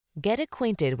Get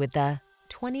acquainted with the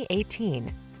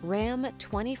 2018 Ram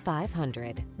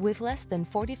 2500. With less than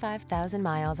 45,000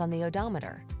 miles on the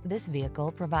odometer, this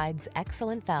vehicle provides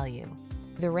excellent value.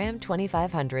 The Ram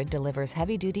 2500 delivers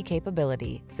heavy-duty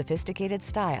capability, sophisticated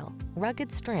style,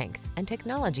 rugged strength, and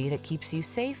technology that keeps you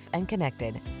safe and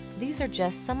connected. These are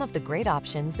just some of the great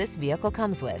options this vehicle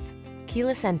comes with: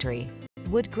 keyless entry,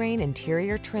 wood grain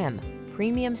interior trim,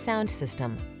 premium sound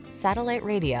system, satellite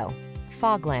radio,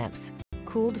 fog lamps,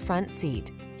 cooled front seat,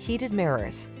 heated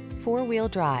mirrors, four-wheel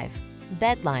drive,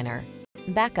 bed liner,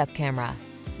 backup camera.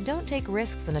 Don't take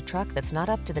risks in a truck that's not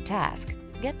up to the task.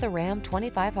 Get the Ram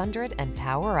 2500 and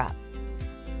power up.